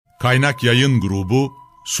Kaynak Yayın Grubu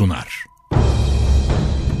sunar.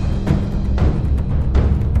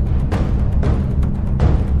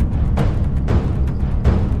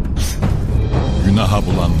 Günaha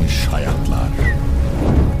bulanmış hayatlar,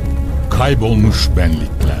 kaybolmuş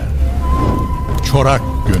benlikler, çorak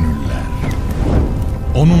gönüller,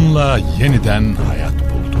 onunla yeniden hayat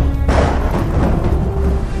buldu.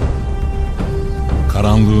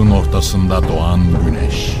 Karanlığın ortasında doğan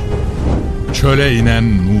güneş, çöle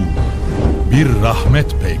inen nur, bir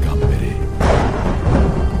rahmet peygamberi.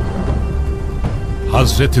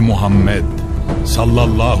 Hazreti Muhammed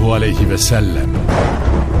sallallahu aleyhi ve sellem,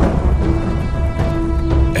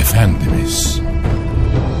 Efendimiz.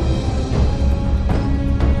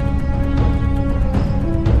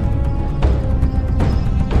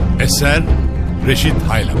 Eser Reşit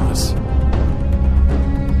Haylamaz.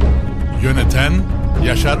 Yöneten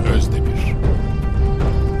Yaşar Özdemir.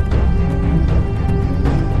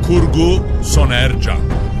 Kurgu Soner Can.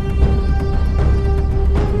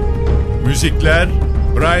 Müzikler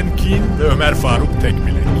Brian Keane ve Ömer Faruk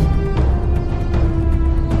Tekbilek.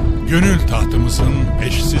 Gönül tahtımızın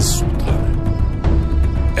eşsiz sultanı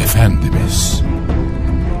Efendimiz.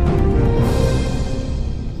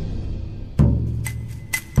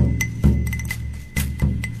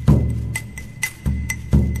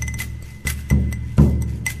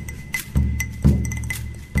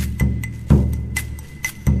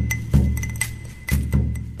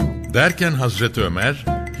 Derken Hazreti Ömer,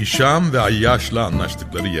 Hişam ve Ayyaş'la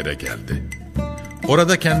anlaştıkları yere geldi.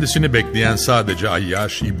 Orada kendisini bekleyen sadece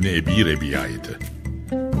Ayyaş İbni Ebi Rebiya'ydı.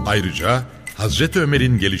 Ayrıca Hazreti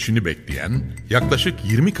Ömer'in gelişini bekleyen yaklaşık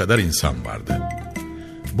 20 kadar insan vardı.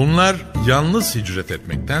 Bunlar yalnız hicret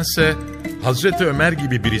etmektense Hazreti Ömer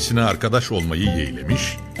gibi birisine arkadaş olmayı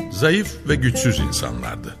yeğlemiş, zayıf ve güçsüz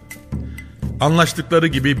insanlardı. Anlaştıkları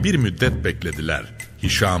gibi bir müddet beklediler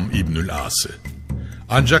Hişam İbnül As'ı.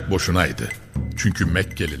 Ancak boşunaydı. Çünkü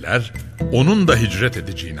Mekkeliler onun da hicret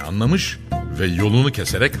edeceğini anlamış ve yolunu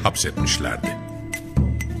keserek hapsetmişlerdi.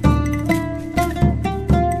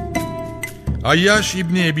 Ayyaş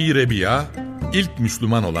İbni Ebi Rebiya ilk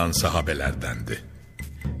Müslüman olan sahabelerdendi.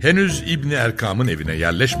 Henüz İbni Erkam'ın evine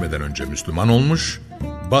yerleşmeden önce Müslüman olmuş,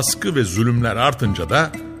 baskı ve zulümler artınca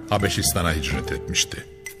da Habeşistan'a hicret etmişti.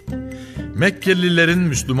 Mekkelilerin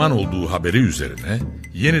Müslüman olduğu haberi üzerine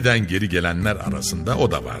yeniden geri gelenler arasında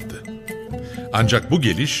o da vardı. Ancak bu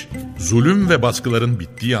geliş zulüm ve baskıların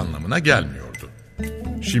bittiği anlamına gelmiyordu.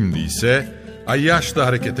 Şimdi ise Ayyaş da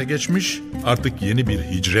harekete geçmiş, artık yeni bir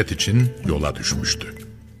hicret için yola düşmüştü.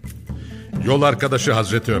 Yol arkadaşı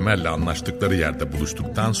Hazreti Ömer'le anlaştıkları yerde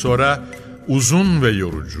buluştuktan sonra uzun ve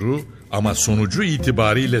yorucu ama sonucu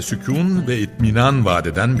itibariyle sükûn ve itminan vaat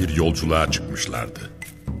eden bir yolculuğa çıkmışlardı.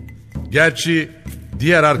 Gerçi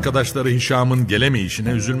diğer arkadaşları Hişam'ın gelemeyişine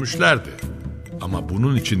üzülmüşlerdi. Ama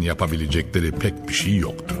bunun için yapabilecekleri pek bir şey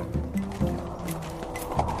yoktu.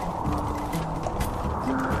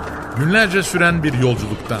 Günlerce süren bir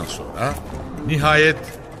yolculuktan sonra nihayet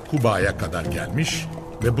Kuba'ya kadar gelmiş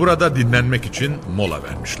ve burada dinlenmek için mola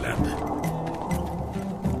vermişlerdi.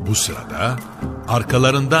 Bu sırada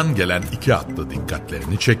arkalarından gelen 2 atlı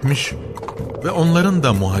dikkatlerini çekmiş ve onların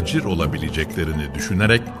da muhacir olabileceklerini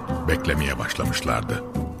düşünerek beklemeye başlamışlardı.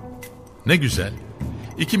 Ne güzel,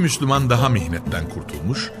 2 Müslüman daha mihnetten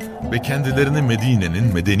kurtulmuş ve kendilerini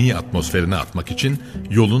Medine'nin medeni atmosferine atmak için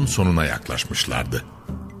yolun sonuna yaklaşmışlardı.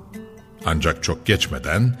 Ancak çok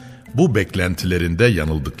geçmeden bu beklentilerinde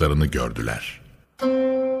yanıldıklarını gördüler.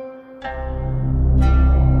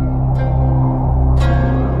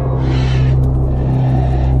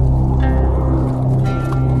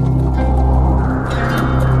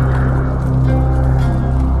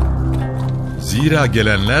 Zira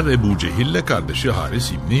gelenler Ebu Cehil'le kardeşi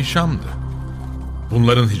Haris İbni Hişam'dı.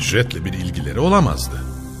 Bunların hicretle bir ilgileri olamazdı.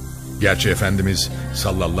 Gerçi Efendimiz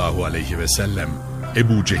sallallahu aleyhi ve sellem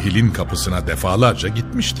Ebu Cehil'in kapısına defalarca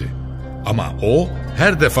gitmişti. Ama o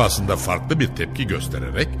her defasında farklı bir tepki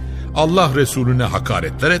göstererek Allah Resulüne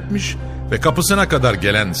hakaretler etmiş ve kapısına kadar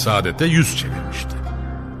gelen saadete yüz çevirmişti.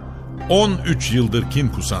 13 yıldır kin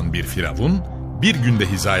kusan bir firavun bir günde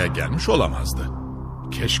hizaya gelmiş olamazdı.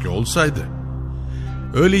 Keşke olsaydı.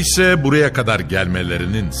 Öyleyse buraya kadar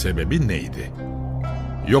gelmelerinin sebebi neydi?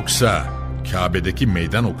 Yoksa Kabe'deki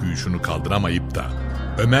meydan okuyuşunu kaldıramayıp da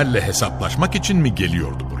Ömer'le hesaplaşmak için mi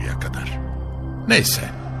geliyordu buraya kadar? Neyse,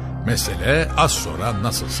 mesele az sonra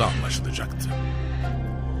nasılsa anlaşılacaktı.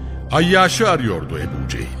 Ayyaş'ı arıyordu Ebu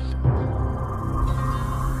Cehil.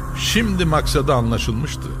 Şimdi maksadı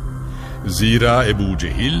anlaşılmıştı. Zira Ebu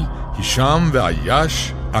Cehil, Hişam ve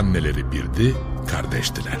Ayyaş anneleri birdi,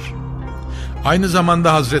 kardeştiler. Aynı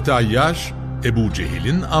zamanda Hazreti Ayyaş Ebu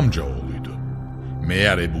Cehil'in amca oğluydu.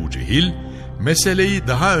 Meğer Ebu Cehil meseleyi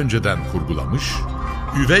daha önceden kurgulamış,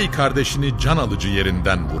 üvey kardeşini can alıcı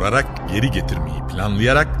yerinden vurarak geri getirmeyi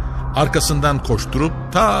planlayarak arkasından koşturup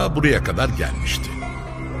ta buraya kadar gelmişti.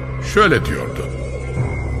 Şöyle diyordu: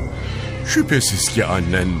 "Şüphesiz ki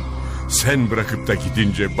annen sen bırakıp da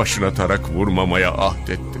gidince başına tarak vurmamaya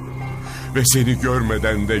ahdetti. Ve seni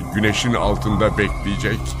görmeden de güneşin altında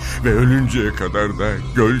bekleyecek ve ölünceye kadar da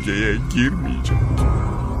gölgeye girmeyecek."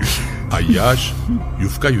 Ayyaş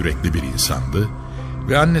yufka yürekli bir insandı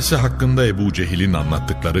ve annesi hakkında Ebu Cehil'in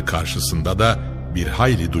anlattıkları karşısında da bir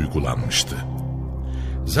hayli duygulanmıştı.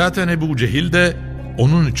 Zaten Ebu Cehil de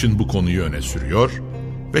onun için bu konuyu öne sürüyor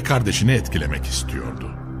ve kardeşini etkilemek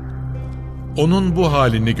istiyordu. Onun bu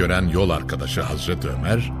halini gören yol arkadaşı Hazreti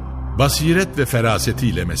Ömer, basiret ve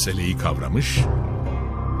ferasetiyle meseleyi kavramış.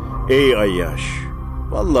 "Ey Ayyaş,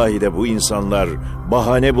 vallahi de bu insanlar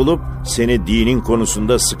bahane bulup seni dinin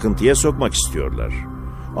konusunda sıkıntıya sokmak istiyorlar.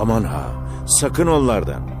 Aman ha, sakın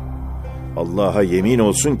onlardan. Allah'a yemin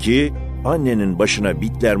olsun ki annenin başına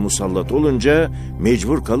bitler musallat olunca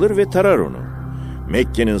mecbur kalır ve tarar onu.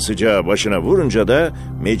 Mekke'nin sıcağı başına vurunca da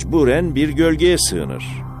mecburen bir gölgeye sığınır,"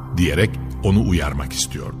 diyerek onu uyarmak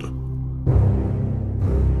istiyordu.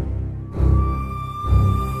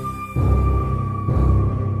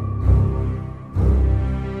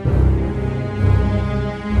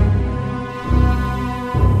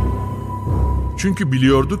 Çünkü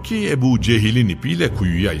biliyordu ki Ebu Cehil'in ipiyle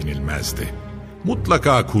kuyuya inilmezdi.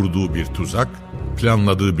 Mutlaka kurduğu bir tuzak,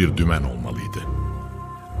 planladığı bir dümen olmalıydı.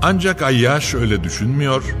 Ancak Ayyaş öyle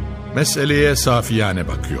düşünmüyor, meseleye safiyane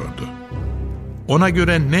bakıyordu. Ona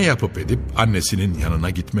göre ne yapıp edip annesinin yanına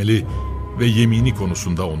gitmeli ve yemini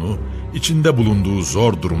konusunda onu içinde bulunduğu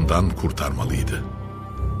zor durumdan kurtarmalıydı.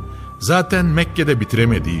 Zaten Mekke'de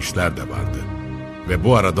bitiremediği işler de vardı ve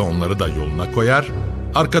bu arada onları da yoluna koyar,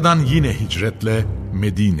 arkadan yine hicretle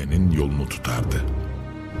Medine'nin yolunu tutardı.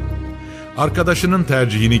 Arkadaşının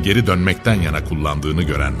tercihini geri dönmekten yana kullandığını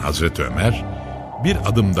gören Hazreti Ömer bir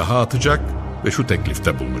adım daha atacak ve şu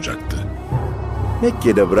teklifte bulunacaktı: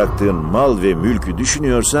 "Mekke'de bıraktığın mal ve mülkü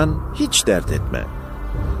düşünüyorsan hiç dert etme.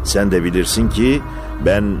 Sen de bilirsin ki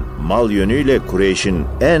ben mal yönüyle Kureyş'in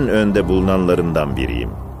en önde bulunanlarından biriyim.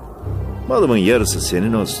 Malımın yarısı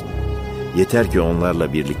senin olsun. Yeter ki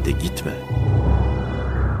onlarla birlikte gitme."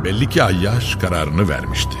 Belli ki Ayyaş kararını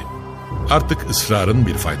vermişti. Artık ısrarın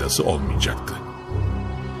bir faydası olmayacaktı.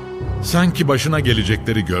 Sanki başına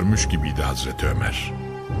gelecekleri görmüş gibiydi Hazreti Ömer.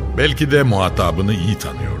 Belki de muhatabını iyi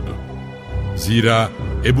tanıyordu. Zira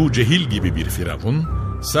Ebu Cehil gibi bir firavun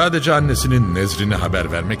sadece annesinin nezrini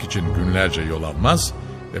haber vermek için günlerce yol almaz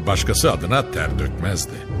ve başkası adına ter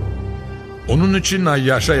dökmezdi. Onun için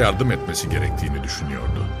Ayyaş'a yardım etmesi gerektiğini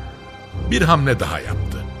düşünüyordu. Bir hamle daha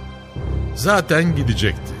yaptı. Zaten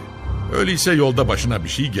gidecekti. Öyleyse yolda başına bir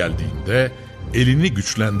şey geldiğinde elini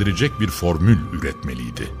güçlendirecek bir formül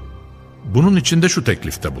üretmeliydi. Bunun için de şu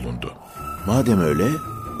teklifte bulundu: "Madem öyle,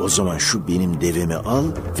 o zaman şu benim devemi al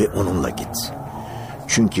ve onunla git.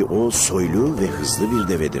 Çünkü o soylu ve hızlı bir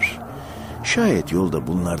devedir. Şayet yolda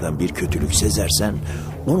bunlardan bir kötülük sezersen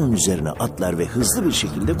onun üzerine atlar ve hızlı bir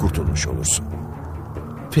şekilde kurtulmuş olursun."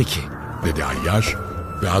 "Peki," dedi Ayyaş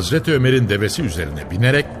ve Hazreti Ömer'in devesi üzerine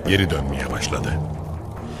binerek geri dönmeye başladı.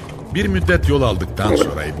 Bir müddet yol aldıktan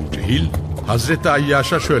sonra Ebu Cehil Hazreti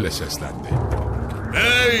Ayyaş'a şöyle seslendi: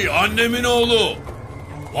 "Ey annemin oğlu!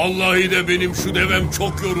 Vallahi de benim şu devem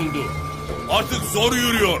çok yoruldu. Artık zor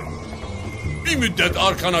yürüyor. Bir müddet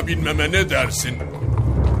arkana binmeme ne dersin?"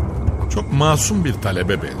 Çok masum bir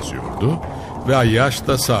talebe benziyordu ve Ayyaş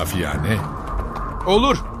da safiyane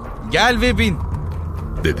 "Olur, gel ve bin,"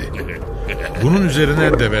 dedi. Bunun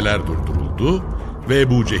üzerine develer durduruldu ve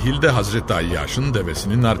Ebu Cehil de Hazreti Ayyaş'ın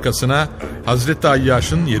devesinin arkasına, Hazreti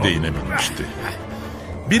Ayyaş'ın yedeğine binmişti.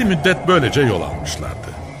 Bir müddet böylece yol almışlardı.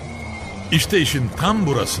 İşte işin tam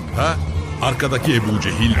burasında arkadaki Ebu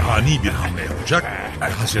Cehil ani bir hamle yapacak ve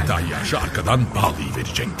Hazreti Ayyaş'ı arkadan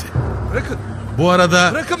bağlayıverecekti. "Bırakın." Bu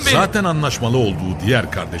arada Bırakın beni. zaten anlaşmalı olduğu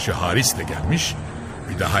diğer kardeşi Haris de gelmiş,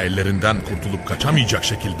 bir daha ellerinden kurtulup kaçamayacak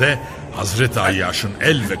şekilde Hazreti Ayyaş'ın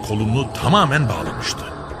el ve kolunu tamamen bağlamıştı.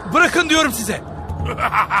 "Bırakın diyorum size."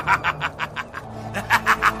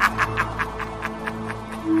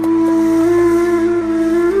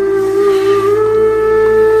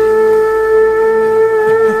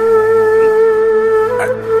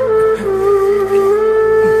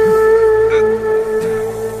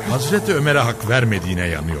 Hazreti Ömer'e hak vermediğine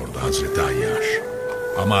yanıyordu Hazreti Ayyaş.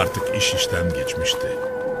 Ama artık iş işten geçmişti.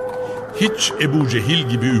 Hiç Ebu Cehil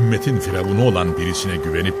gibi ümmetin firavunu olan birisine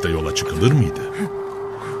güvenip de yola çıkılır mıydı?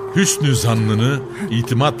 Hüsnü zannını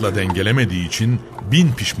itimatla dengelemediği için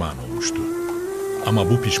bin pişman olmuştu. Ama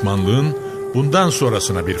bu pişmanlığın bundan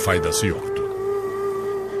sonrasına bir faydası yoktu.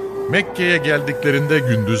 Mekke'ye geldiklerinde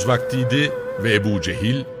gündüz vaktiydi ve Ebu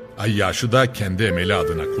Cehil, Ayyaş'ı da kendi emeli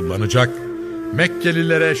adına kullanacak,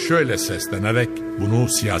 Mekkelilere şöyle seslenerek bunu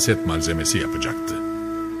siyaset malzemesi yapacaktı.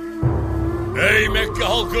 Ey Mekke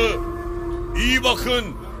halkı! İyi bakın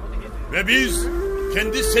ve biz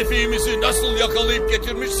kendi sefihimizi nasıl yakalayıp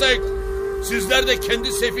getirmişsek, sizler de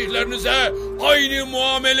kendi sefihlerinize aynı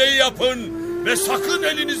muameleyi yapın ve sakın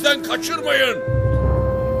elinizden kaçırmayın.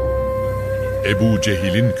 Ebu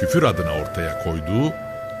Cehil'in küfür adına ortaya koyduğu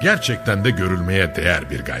gerçekten de görülmeye değer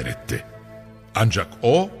bir gayretti. Ancak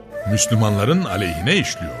o Müslümanların aleyhine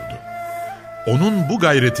işliyordu. Onun bu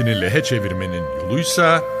gayretini lehe çevirmenin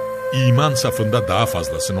yoluysa iman safında daha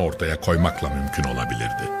fazlasını ortaya koymakla mümkün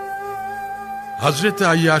olabilirdi. Hazreti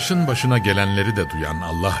Ayyaş'ın başına gelenleri de duyan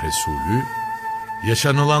Allah Resulü,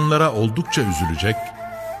 yaşanılanlara oldukça üzülecek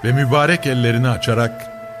ve mübarek ellerini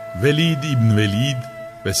açarak Velid İbn Velid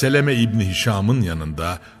ve Seleme İbni Hişam'ın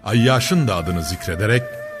yanında Ayyaş'ın da adını zikrederek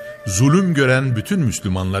zulüm gören bütün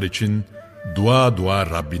Müslümanlar için dua dua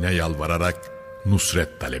Rabbine yalvararak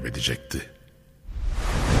nusret talep edecekti.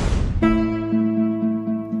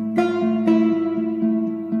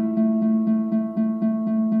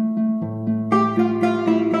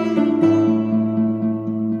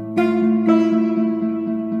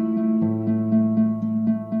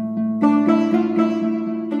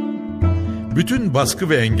 Bütün baskı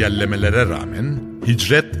ve engellemelere rağmen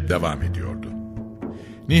hicret devam ediyordu.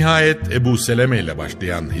 Nihayet Ebu Seleme ile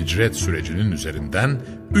başlayan hicret sürecinin üzerinden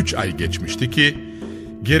 3 ay geçmişti ki,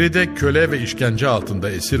 geride köle ve işkence altında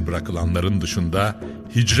esir bırakılanların dışında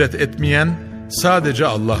hicret etmeyen sadece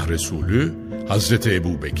Allah Resulü, Hazreti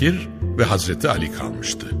Ebu Bekir ve Hazreti Ali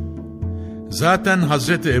kalmıştı. Zaten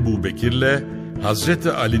Hazreti Ebu Bekir'le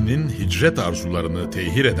Hazreti Ali'nin hicret arzularını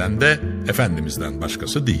tehir eden de Efendimiz'den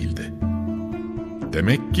başkası değildi.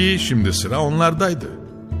 Demek ki şimdi sıra onlardaydı.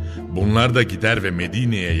 Bunlar da gider ve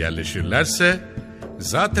Medine'ye yerleşirlerse,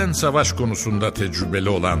 zaten savaş konusunda tecrübeli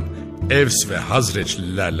olan Evs ve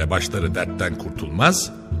Hazreçlilerle başları dertten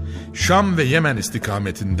kurtulmaz, Şam ve Yemen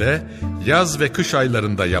istikametinde yaz ve kış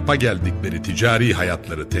aylarında yapa geldikleri ticari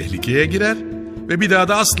hayatları tehlikeye girer ve bir daha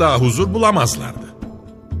da asla huzur bulamazlardı.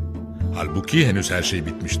 Halbuki henüz her şey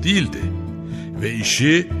bitmiş değildi ve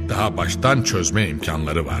işi daha baştan çözme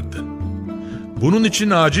imkanları vardı. Bunun için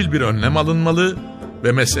acil bir önlem alınmalı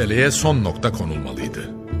ve meseleye son nokta konulmalıydı.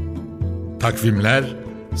 Takvimler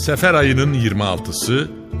Sefer ayının 26'sı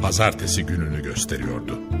pazartesi gününü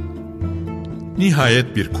gösteriyordu.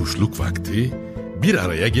 Nihayet bir kuşluk vakti bir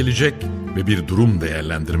araya gelecek ve bir durum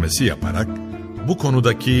değerlendirmesi yaparak bu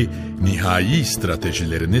konudaki nihai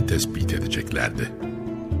stratejilerini tespit edeceklerdi.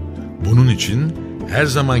 Bunun için her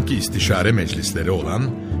zamanki istişare meclisleri olan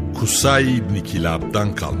Kussay İbni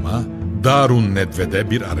Kilab'dan kalma Darun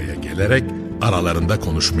Nedve'de bir araya gelerek aralarında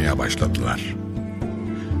konuşmaya başladılar.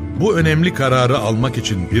 Bu önemli kararı almak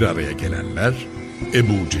için bir araya gelenler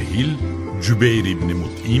Ebu Cehil, Cübeyr İbni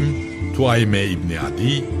Mut'im, Tuayme İbni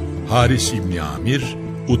Adi, Haris İbni Amir,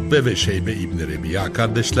 Utbe ve Şeybe İbni Rebiya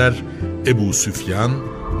kardeşler, Ebu Süfyan,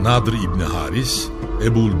 Nadr İbni Haris,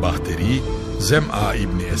 Ebul Bahteri, Zem'a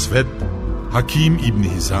İbni Esved, Hakim İbni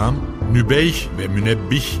Hizam, Nübeyh ve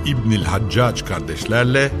Münebbih İbnil Haccac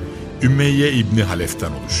kardeşlerle Ümeyye İbni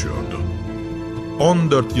Halef'ten oluşuyordu.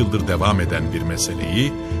 14 yıldır devam eden bir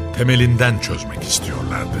meseleyi temelinden çözmek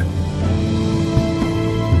istiyorlardı.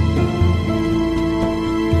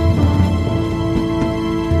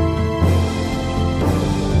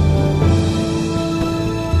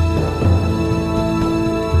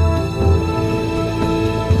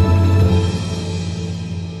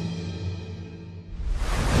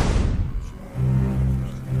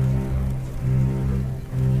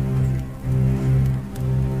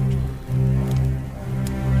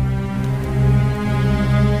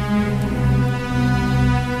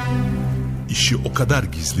 O kadar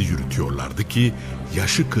gizli yürütüyorlardı ki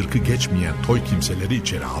yaşı 40'ı geçmeyen toy kimseleri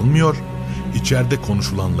içeri almıyor, içeride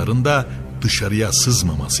konuşulanların da dışarıya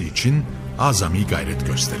sızmaması için azami gayret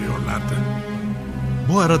gösteriyorlardı.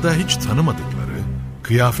 Bu arada hiç tanımadıkları,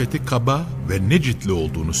 kıyafeti kaba ve Necitli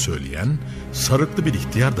olduğunu söyleyen sarıklı bir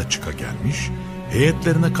ihtiyar da çıka gelmiş,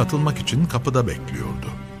 heyetlerine katılmak için kapıda bekliyordu.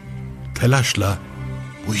 Telaşla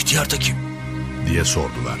 "Bu ihtiyar da kim?" diye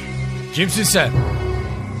sordular. Kimsin sen?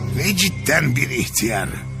 Necit'ten bir ihtiyar.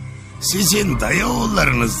 Sizin dayı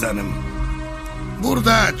oğullarınızdanım.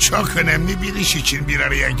 Burada çok önemli bir iş için bir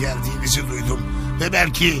araya geldiğinizi duydum. Ve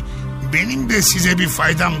belki benim de size bir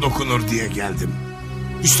faydam dokunur diye geldim.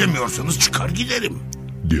 İstemiyorsanız çıkar giderim.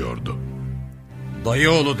 diyordu.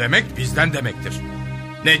 Dayıoğlu demek bizden demektir.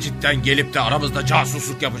 Necit'ten gelip de aramızda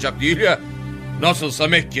casusluk yapacak değil ya. Nasılsa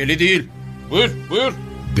Mekkeli değil. Buyur.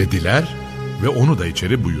 Dediler ve onu da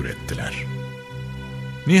içeri buyur ettiler.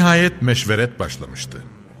 Nihayet meşveret başlamıştı.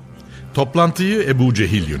 Toplantıyı Ebu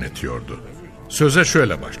Cehil yönetiyordu. Söze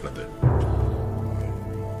şöyle başladı.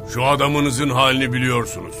 Şu adamınızın halini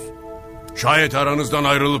biliyorsunuz. Şayet aranızdan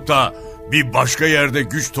ayrılıp da bir başka yerde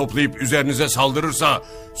güç toplayıp üzerinize saldırırsa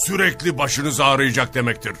sürekli başınız ağrıyacak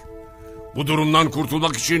demektir. Bu durumdan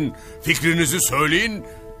kurtulmak için fikrinizi söyleyin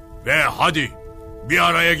ve hadi bir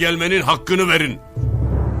araya gelmenin hakkını verin.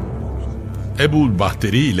 Ebu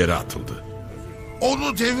Bahteri ileri atıldı.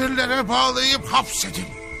 Onu devirlere bağlayıp hapsedin.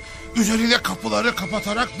 Üzerine kapıları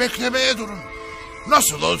kapatarak beklemeye durun.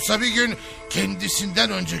 Nasıl olsa bir gün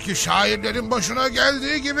kendisinden önceki şairlerin başına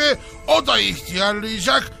geldiği gibi o da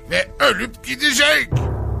ihtiyarlayacak ve ölüp gidecek,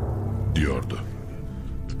 diyordu.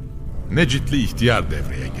 Necitli ihtiyar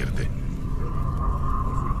devreye girdi.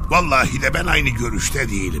 Vallahi de ben aynı görüşte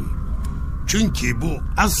değilim. Çünkü bu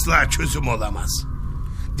asla çözüm olamaz.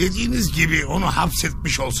 Dediğiniz gibi onu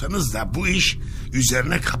hapsetmiş olsanız da bu iş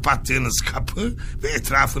üzerine kapattığınız kapı ve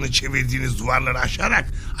etrafını çevirdiğiniz duvarları aşarak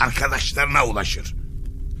arkadaşlarına ulaşır.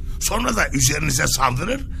 Sonra da üzerinize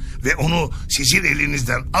saldırır ve onu sizin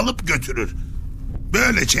elinizden alıp götürür.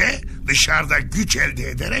 Böylece dışarıda güç elde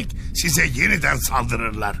ederek size yeniden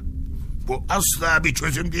saldırırlar. Bu asla bir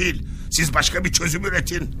çözüm değil. Siz başka bir çözüm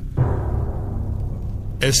üretin.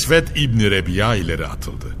 Esved İbni Rebiya ileri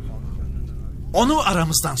atıldı. Onu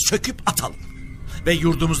aramızdan söküp atalım ve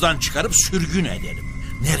yurdumuzdan çıkarıp sürgün edelim.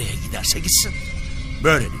 Nereye giderse gitsin.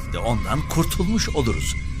 Böylelikle ondan kurtulmuş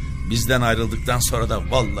oluruz. Bizden ayrıldıktan sonra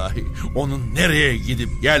da vallahi onun nereye gidip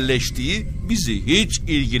yerleştiği bizi hiç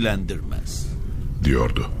ilgilendirmez,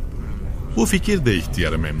 diyordu. Bu fikir de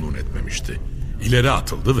ihtiyarı memnun etmemişti. İleri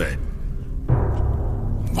atıldı ve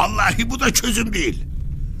vallahi bu da çözüm değil.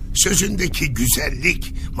 Sözündeki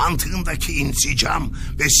güzellik, mantığındaki insicam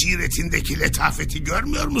ve siretindeki letafeti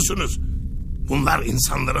görmüyor musunuz? Bunlar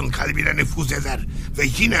insanların kalbine nüfuz eder ve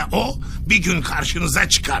yine o bir gün karşınıza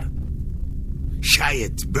çıkar.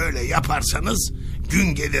 Şayet böyle yaparsanız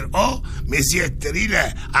gün gelir o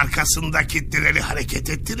meziyetleriyle arkasında kitleleri hareket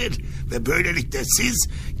ettirir ve böylelikle siz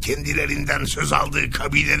kendilerinden söz aldığı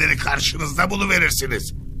kabileleri karşınızda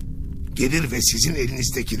buluverirsiniz. Gelir ve sizin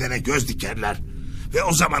elinizdekilere göz dikerler ve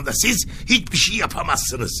o zaman da siz hiçbir şey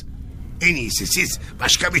yapamazsınız. En iyisi siz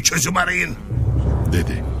başka bir çözüm arayın,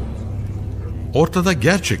 dedi. Ortada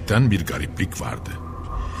gerçekten bir gariplik vardı.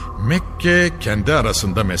 Mekke kendi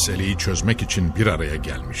arasında meseleyi çözmek için bir araya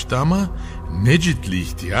gelmişti ama Necitli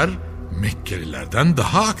ihtiyar Mekkelilerden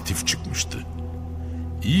daha aktif çıkmıştı.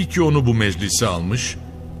 İyi ki onu bu meclise almış,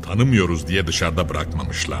 tanımıyoruz diye dışarıda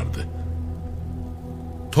bırakmamışlardı.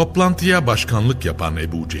 Toplantıya başkanlık yapan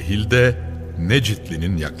Ebu Cehil de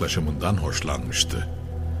Necitli'nin yaklaşımından hoşlanmıştı.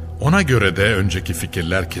 Ona göre de önceki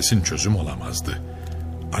fikirler kesin çözüm olamazdı.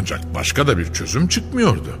 Ancak başka da bir çözüm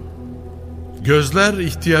çıkmıyordu. Gözler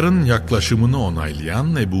ihtiyarın yaklaşımını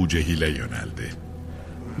onaylayan Ebu Cehil'e yöneldi.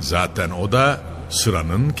 Zaten o da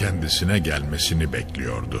sıranın kendisine gelmesini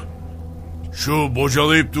bekliyordu. Şu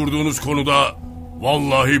bocalayıp durduğunuz konuda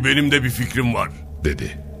vallahi benim de bir fikrim var,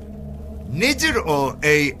 dedi. Nedir o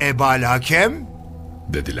ey Ebal Hakem?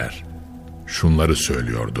 Dediler. Şunları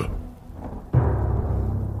söylüyordu.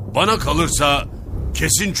 Bana kalırsa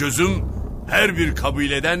kesin çözüm her bir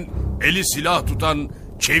kabileden eli silah tutan,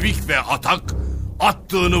 çevik ve atak,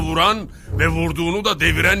 attığını vuran ve vurduğunu da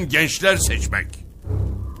deviren gençler seçmek.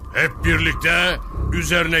 Hep birlikte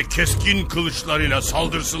üzerine keskin kılıçlarıyla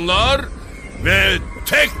saldırsınlar ve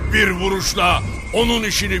tek bir vuruşla onun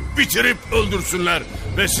işini bitirip öldürsünler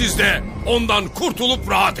ve siz de ondan kurtulup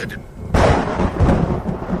rahat edin.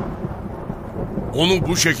 Onu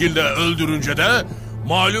bu şekilde öldürünce de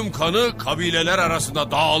malum kanı kabileler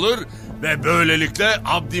arasında dağılır ve böylelikle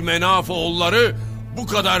Abdümenaf oğulları bu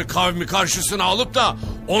kadar kavmi karşısına alıp da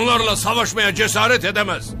onlarla savaşmaya cesaret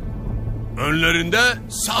edemez. Önlerinde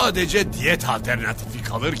sadece diyet alternatifi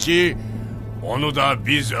kalır ki onu da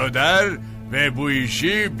biz öder ve bu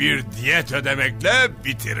işi bir diyet ödemekle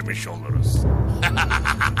bitirmiş oluruz.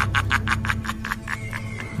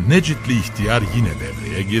 Necitli ihtiyar yine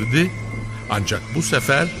devreye girdi. Ancak bu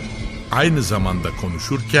sefer aynı zamanda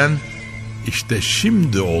konuşurken işte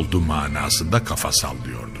şimdi oldu manasında kafa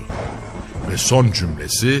sallıyordu. Ve son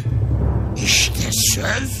cümlesi İşte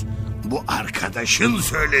söz bu arkadaşın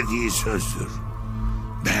söylediği sözdür.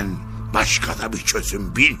 Ben başka da bir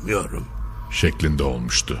çözüm bilmiyorum şeklinde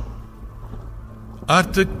olmuştu.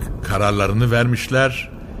 Artık kararlarını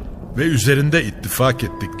vermişler ve üzerinde ittifak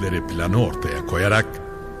ettikleri planı ortaya koyarak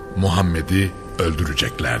Muhammed'i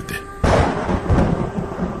öldüreceklerdi.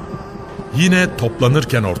 Yine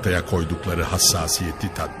toplanırken ortaya koydukları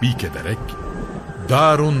hassasiyeti tatbik ederek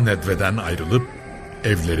Darun Nedve'den ayrılıp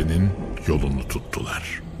evlerinin yolunu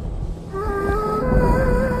tuttular.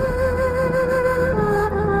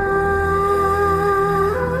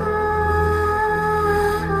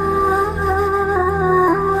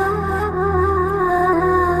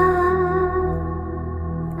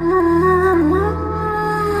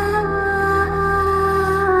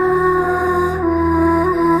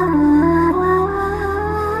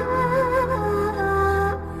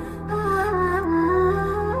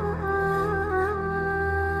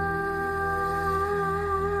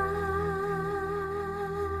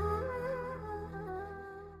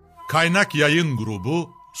 Kaynak Yayın Grubu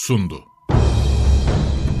sundu.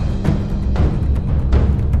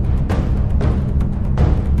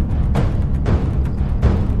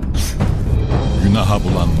 Günaha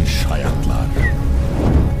bulanmış hayatlar,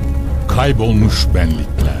 kaybolmuş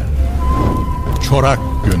benlikler, çorak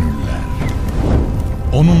gönüller,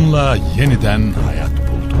 onunla yeniden hayat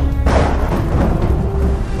buldu.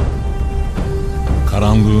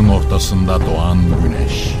 Karanlığın ortasında doğan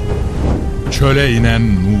güneş, çöle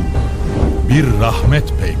inen nur, bir rahmet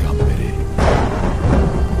peygamberi.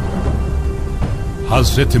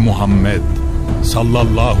 Hazreti Muhammed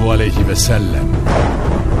sallallahu aleyhi ve sellem